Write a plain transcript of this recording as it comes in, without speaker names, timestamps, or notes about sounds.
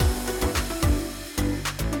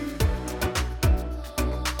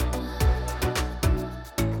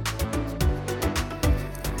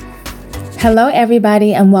Hello,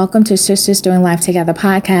 everybody, and welcome to Sisters Doing Life Together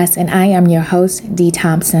podcast, and I am your host, Dee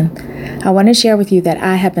Thompson. I want to share with you that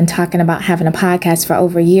I have been talking about having a podcast for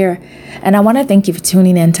over a year, and I want to thank you for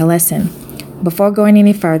tuning in to listen. Before going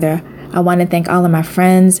any further, I want to thank all of my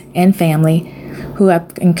friends and family who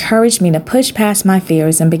have encouraged me to push past my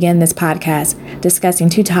fears and begin this podcast discussing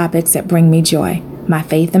two topics that bring me joy, my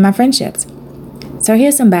faith and my friendships. So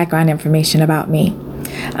here's some background information about me.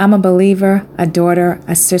 I'm a believer, a daughter,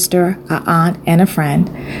 a sister, an aunt, and a friend.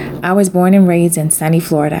 I was born and raised in sunny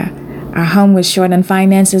Florida. Our home was short on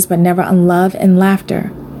finances, but never on love and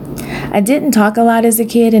laughter. I didn't talk a lot as a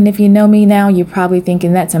kid, and if you know me now, you're probably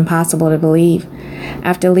thinking that's impossible to believe.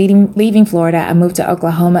 After leaving Florida, I moved to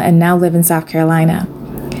Oklahoma and now live in South Carolina.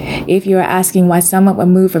 If you're asking why someone would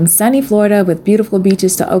move from sunny Florida with beautiful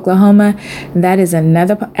beaches to Oklahoma, that is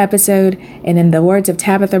another episode, and in the words of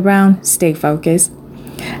Tabitha Brown, stay focused.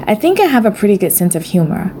 I think I have a pretty good sense of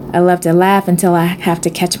humor. I love to laugh until I have to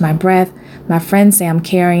catch my breath. My friends say I'm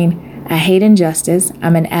caring. I hate injustice.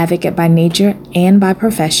 I'm an advocate by nature and by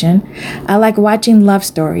profession. I like watching love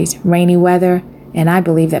stories, rainy weather, and I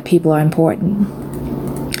believe that people are important.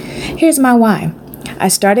 Here's my why. I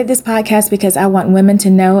started this podcast because I want women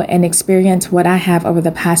to know and experience what I have over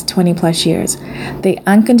the past 20 plus years, the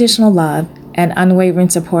unconditional love and unwavering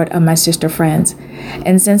support of my sister friends.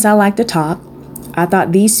 And since I like to talk, I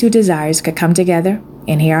thought these two desires could come together,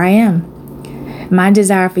 and here I am. My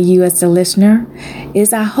desire for you as the listener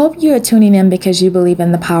is I hope you are tuning in because you believe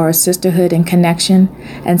in the power of sisterhood and connection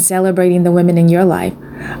and celebrating the women in your life.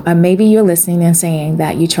 Or maybe you're listening and saying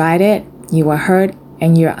that you tried it, you were hurt,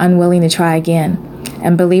 and you're unwilling to try again.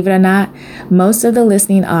 And believe it or not, most of the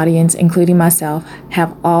listening audience, including myself,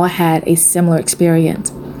 have all had a similar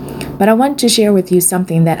experience. But I want to share with you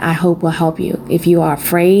something that I hope will help you. If you are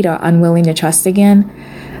afraid or unwilling to trust again,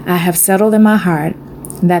 I have settled in my heart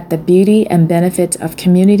that the beauty and benefits of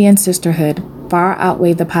community and sisterhood far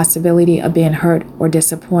outweigh the possibility of being hurt or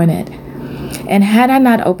disappointed. And had I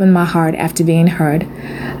not opened my heart after being hurt,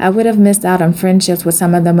 I would have missed out on friendships with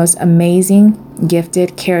some of the most amazing,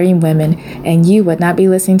 gifted, caring women, and you would not be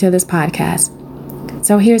listening to this podcast.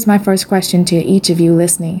 So here's my first question to each of you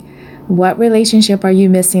listening. What relationship are you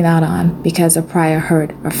missing out on because of prior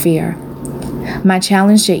hurt or fear? My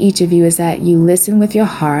challenge to each of you is that you listen with your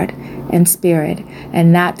heart and spirit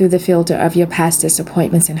and not through the filter of your past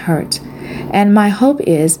disappointments and hurt. And my hope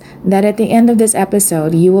is that at the end of this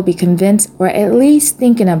episode, you will be convinced or at least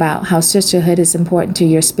thinking about how sisterhood is important to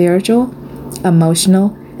your spiritual,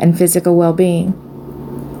 emotional, and physical well-being.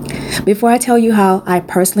 Before I tell you how I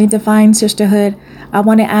personally define sisterhood, I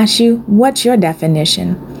want to ask you, what's your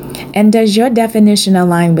definition? And does your definition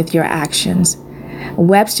align with your actions?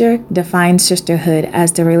 Webster defines sisterhood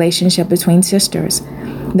as the relationship between sisters,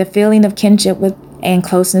 the feeling of kinship with and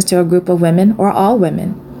closeness to a group of women or all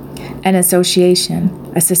women, an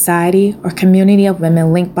association, a society or community of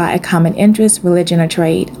women linked by a common interest, religion, or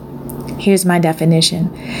trade. Here's my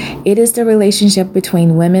definition. It is the relationship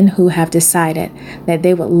between women who have decided that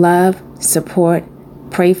they would love, support,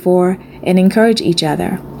 pray for, and encourage each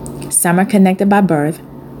other. Some are connected by birth,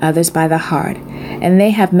 others by the heart, and they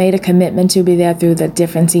have made a commitment to be there through the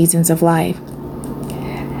different seasons of life.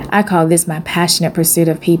 I call this my passionate pursuit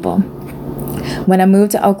of people. When I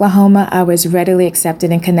moved to Oklahoma, I was readily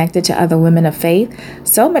accepted and connected to other women of faith,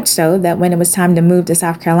 so much so that when it was time to move to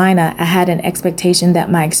South Carolina, I had an expectation that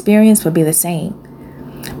my experience would be the same.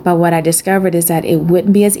 But what I discovered is that it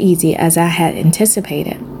wouldn't be as easy as I had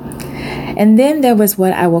anticipated. And then there was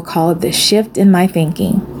what I will call the shift in my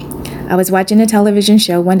thinking. I was watching a television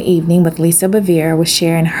show one evening with Lisa Bevere was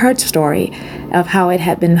sharing her story of how it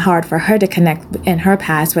had been hard for her to connect in her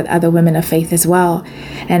past with other women of faith as well.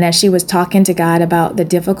 And as she was talking to God about the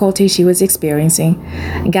difficulty she was experiencing,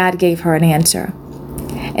 God gave her an answer.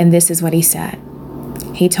 And this is what he said.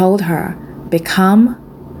 He told her, become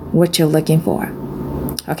what you're looking for.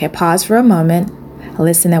 Okay, pause for a moment.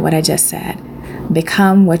 Listen to what I just said.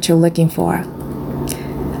 Become what you're looking for.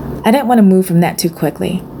 I didn't want to move from that too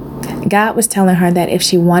quickly. God was telling her that if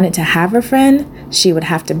she wanted to have a friend, she would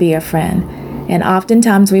have to be a friend. And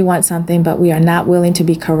oftentimes we want something, but we are not willing to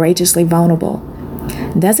be courageously vulnerable.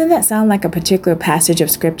 Doesn't that sound like a particular passage of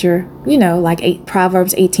scripture? You know, like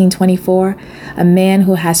Proverbs 18:24, a man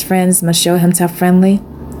who has friends must show himself friendly.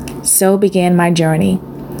 So began my journey.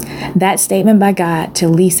 That statement by God to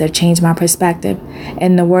Lisa changed my perspective.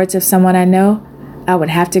 In the words of someone I know, I would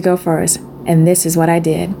have to go first. And this is what I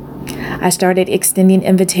did. I started extending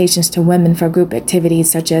invitations to women for group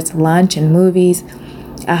activities such as lunch and movies.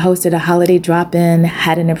 I hosted a holiday drop-in,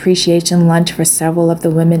 had an appreciation lunch for several of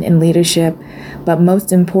the women in leadership, but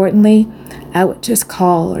most importantly, I would just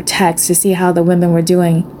call or text to see how the women were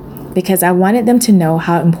doing because I wanted them to know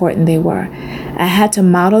how important they were. I had to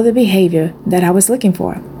model the behavior that I was looking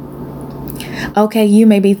for. Okay, you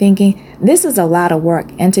may be thinking, this is a lot of work.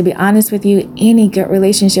 And to be honest with you, any good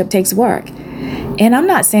relationship takes work. And I'm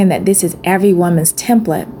not saying that this is every woman's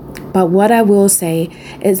template, but what I will say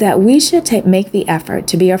is that we should make the effort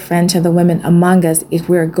to be a friend to the women among us if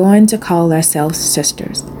we're going to call ourselves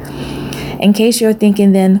sisters. In case you're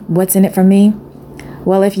thinking then, what's in it for me?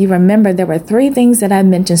 Well, if you remember, there were 3 things that I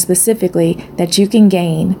mentioned specifically that you can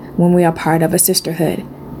gain when we are part of a sisterhood.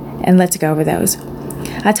 And let's go over those.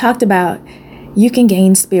 I talked about you can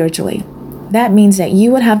gain spiritually. That means that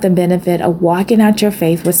you would have the benefit of walking out your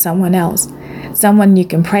faith with someone else, someone you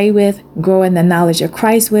can pray with, grow in the knowledge of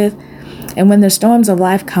Christ with, and when the storms of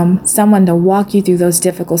life come, someone to walk you through those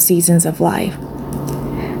difficult seasons of life.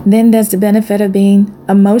 Then there's the benefit of being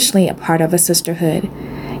emotionally a part of a sisterhood.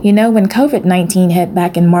 You know, when COVID-19 hit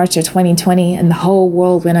back in March of 2020 and the whole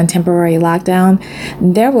world went on temporary lockdown,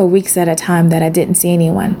 there were weeks at a time that I didn't see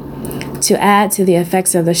anyone. To add to the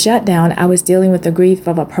effects of the shutdown, I was dealing with the grief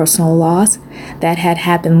of a personal loss that had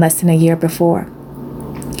happened less than a year before.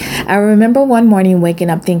 I remember one morning waking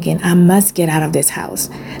up thinking, I must get out of this house.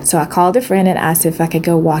 So I called a friend and asked if I could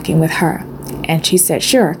go walking with her. And she said,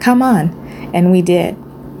 sure, come on. And we did.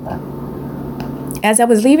 As I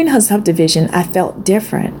was leaving her subdivision, I felt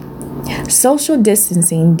different. Social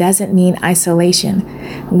distancing doesn't mean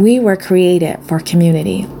isolation. We were created for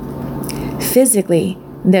community. Physically,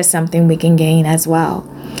 there's something we can gain as well.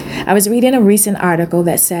 I was reading a recent article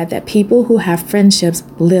that said that people who have friendships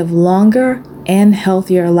live longer and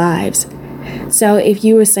healthier lives. So if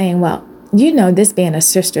you were saying, well, you know, this being a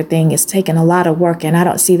sister thing is taking a lot of work and I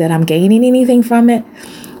don't see that I'm gaining anything from it.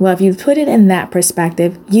 Well, if you put it in that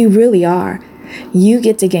perspective, you really are. You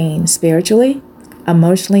get to gain spiritually,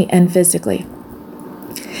 emotionally, and physically.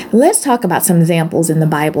 Let's talk about some examples in the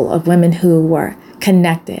Bible of women who were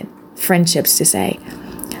connected, friendships to say.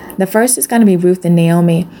 The first is going to be Ruth and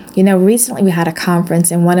Naomi. You know, recently we had a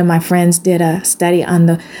conference and one of my friends did a study on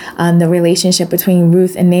the relationship between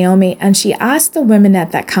Ruth and Naomi. And she asked the women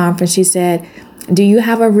at that conference, she said, do you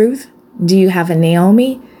have a Ruth? Do you have a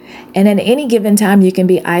Naomi? And at any given time, you can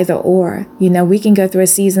be either or. You know, we can go through a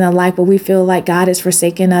season of life where we feel like God has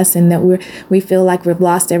forsaken us and that we feel like we've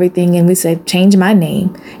lost everything. And we say, change my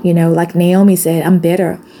name. You know, like Naomi said, I'm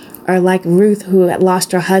bitter. Or like Ruth, who had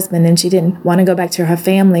lost her husband and she didn't want to go back to her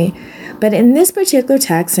family. But in this particular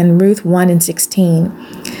text, in Ruth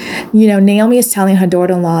 1:16, you know, Naomi is telling her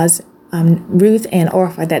daughter-in-laws, Ruth and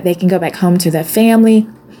Orpah, that they can go back home to their family.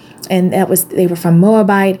 And they were from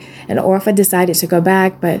Moabite, and Orpah decided to go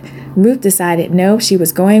back, but Ruth decided no, she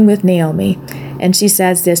was going with Naomi. And she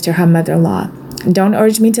says this to her mother-in-law, don't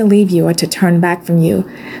urge me to leave you or to turn back from you.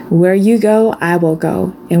 Where you go, I will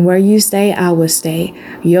go, and where you stay, I will stay.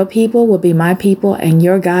 Your people will be my people, and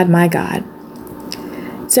your God, my God.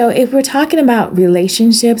 So if we're talking about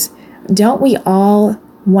relationships, don't we all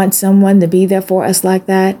want someone to be there for us like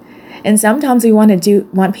that? And sometimes we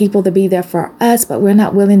want people to be there for us, but we're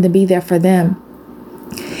not willing to be there for them.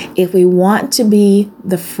 If we want to be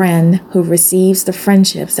the friend who receives the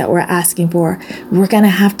friendships that we're asking for, we're going to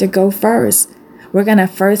have to go first. We're going to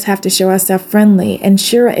first have to show ourselves friendly. And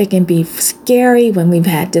sure, it can be scary when we've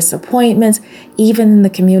had disappointments, even in the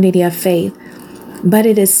community of faith. But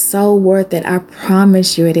it is so worth it. I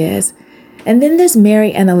promise you it is. And then there's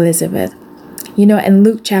Mary and Elizabeth. You know, in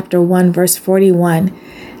Luke chapter 1, verse 41,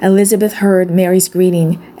 Elizabeth heard Mary's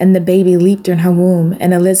greeting, and the baby leaped in her womb,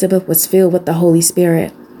 and Elizabeth was filled with the Holy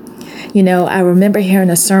Spirit. You know, I remember hearing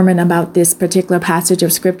a sermon about this particular passage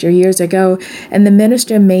of scripture years ago, and the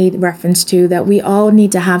minister made reference to that we all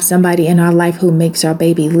need to have somebody in our life who makes our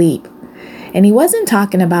baby leap. And he wasn't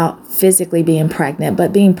talking about physically being pregnant,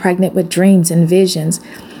 but being pregnant with dreams and visions.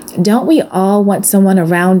 Don't we all want someone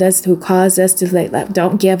around us who calls us to like,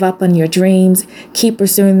 don't give up on your dreams, keep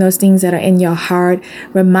pursuing those things that are in your heart,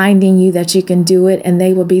 reminding you that you can do it, and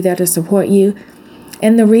they will be there to support you?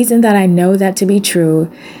 And the reason that I know that to be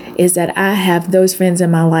true is that I have those friends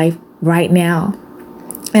in my life right now.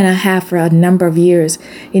 And I have for a number of years.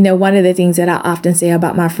 You know, one of the things that I often say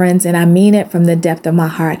about my friends, and I mean it from the depth of my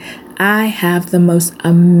heart, I have the most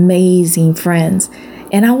amazing friends.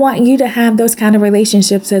 And I want you to have those kind of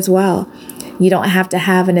relationships as well. You don't have to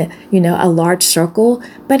have a large circle,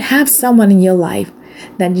 but have someone in your life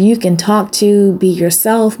that you can talk to, be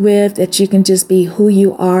yourself with, that you can just be who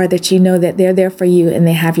you are, that you know that they're there for you and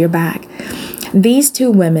they have your back. These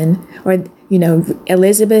two women, or,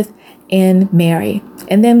 Elizabeth and Mary,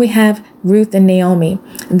 And then we have Ruth and Naomi.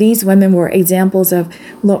 These women were examples of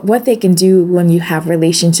what they can do when you have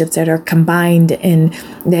relationships that are combined and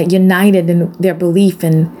they're united in their belief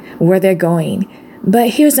and where they're going.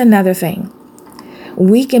 But here's another thing.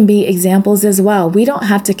 We can be examples as well. We don't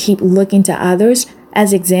have to keep looking to others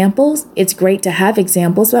as examples. It's great to have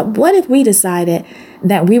examples, but what if we decided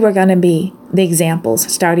that we were going to be the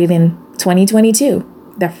examples starting in 2022?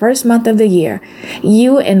 The first month of the year,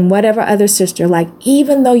 you and whatever other sister, like,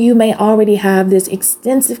 even though you may already have this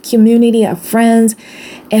extensive community of friends,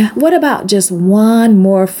 and what about just one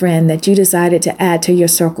more friend that you decided to add to your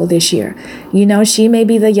circle this year? You know, she may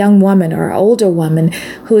be the young woman or older woman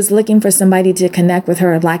who is looking for somebody to connect with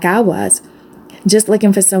her like I was, just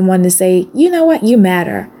looking for someone to say, you know what, you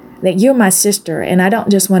matter. That you're my sister. And I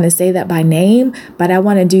don't just want to say that by name, but I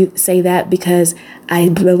want to say that because I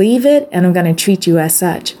believe it and I'm going to treat you as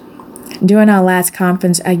such. During our last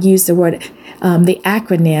conference, I used the word, the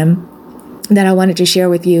acronym that I wanted to share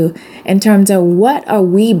with you in terms of what are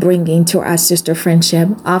we bringing to our sister friendship.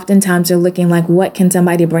 Oftentimes they're looking like, what can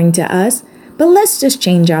somebody bring to us? But let's just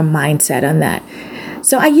change our mindset on that.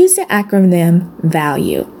 So I use the acronym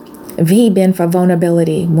VALUE. V being for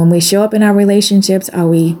vulnerability. When we show up in our relationships, are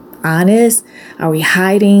we honest? Are we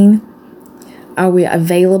hiding? Are we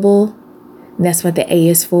available? That's what the A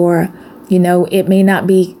is for. You know, it may not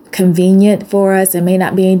be convenient for us. It may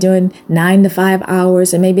not be doing 9 to 5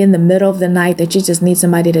 hours. It may be in the middle of the night that you just need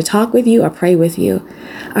somebody to talk with you or pray with you.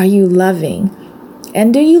 Are you loving?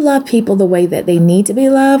 And do you love people the way that they need to be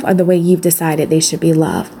loved or the way you've decided they should be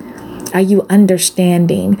loved? Are you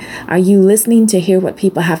understanding? Are you listening to hear what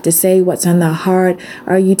people have to say, what's on their heart?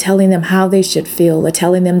 Are you telling them how they should feel or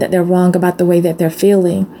telling them that they're wrong about the way that they're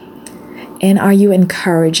feeling? And are you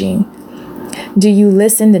encouraging? Do you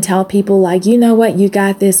listen to tell people like, you know what, you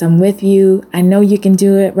got this, I'm with you, I know you can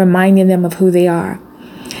do it, reminding them of who they are?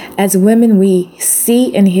 As women, we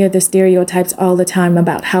see and hear the stereotypes all the time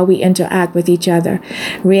about how we interact with each other.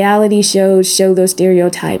 Reality shows show those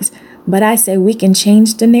stereotypes. But I say we can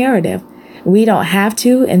change the narrative. We don't have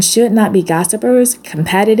to and should not be gossipers,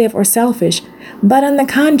 competitive, or selfish. But on the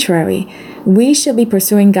contrary, we should be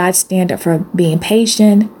pursuing God's standard for being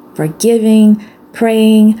patient, forgiving,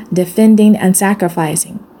 praying, defending, and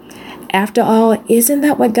sacrificing. After all, isn't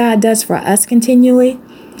that what God does for us continually?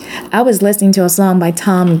 I was listening to a song by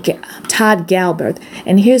Todd Galbraith,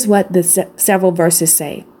 and here's what the several verses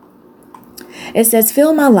say. It says,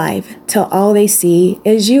 fill my life till all they see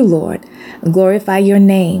is you, Lord. Glorify your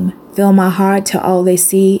name. Fill my heart till all they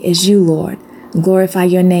see is you, Lord. Glorify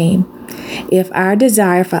your name. If our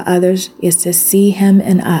desire for others is to see him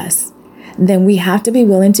in us, then we have to be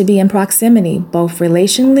willing to be in proximity, both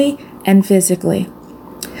relationally and physically.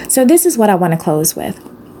 So this is what I want to close with.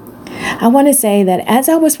 I want to say that as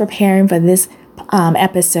I was preparing for this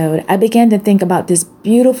episode, I began to think about this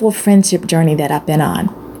beautiful friendship journey that I've been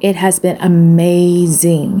on. It has been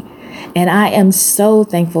amazing. And I am so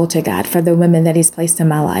thankful to God for the women that he's placed in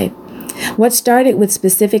my life. What started with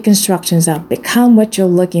specific instructions of become what you're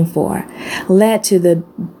looking for led to the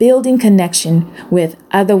building connection with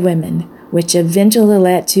other women, which eventually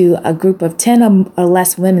led to a group of 10 or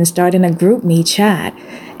less women starting a group me chat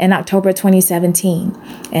in October 2017.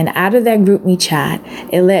 And out of that group me chat,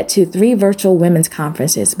 it led to 3 virtual women's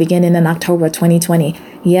conferences beginning in October 2020.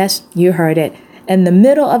 Yes, you heard it. In the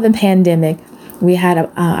middle of the pandemic, we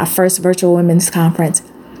had a first virtual women's conference.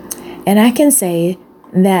 And I can say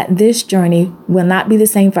that this journey will not be the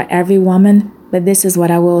same for every woman, but this is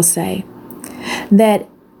what I will say. That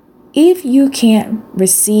if you can't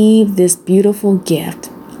receive this beautiful gift,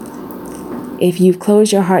 if you've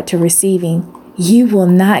closed your heart to receiving, you will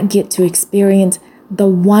not get to experience the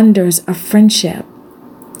wonders of friendship.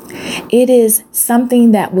 It is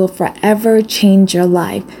something that will forever change your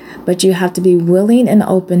life. But you have to be willing and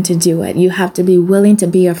open to do it. You have to be willing to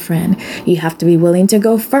be a friend. You have to be willing to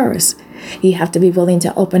go first. You have to be willing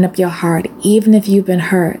to open up your heart. Even if you've been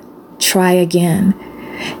hurt, try again.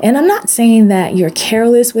 And I'm not saying that you're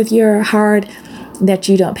careless with your heart, that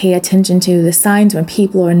you don't pay attention to the signs when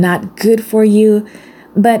people are not good for you.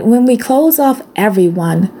 But when we close off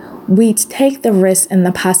everyone, we take the risk and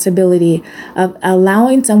the possibility of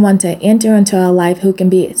allowing someone to enter into our life who can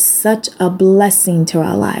be such a blessing to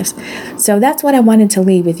our lives. So that's what I wanted to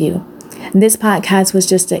leave with you. This podcast was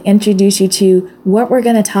just to introduce you to what we're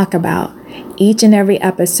going to talk about each and every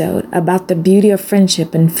episode about the beauty of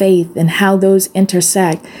friendship and faith and how those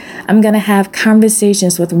intersect. I'm going to have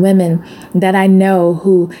conversations with women that I know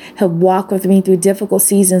who have walked with me through difficult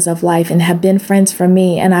seasons of life and have been friends for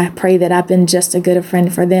me. And I pray that I've been just a good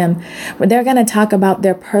friend for them. Where they're going to talk about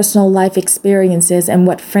their personal life experiences and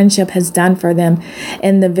what friendship has done for them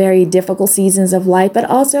in the very difficult seasons of life, but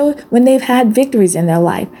also when they've had victories in their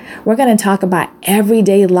life. We're going to talk about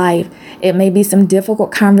everyday life. It may be some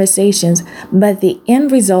difficult conversations, but the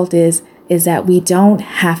end result is that we don't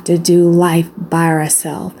have to do life by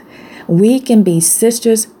ourselves. We can be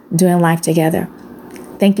sisters doing life together.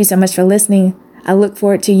 Thank you so much for listening. I look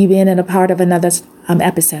forward to you being a part of another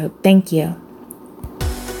episode. Thank you.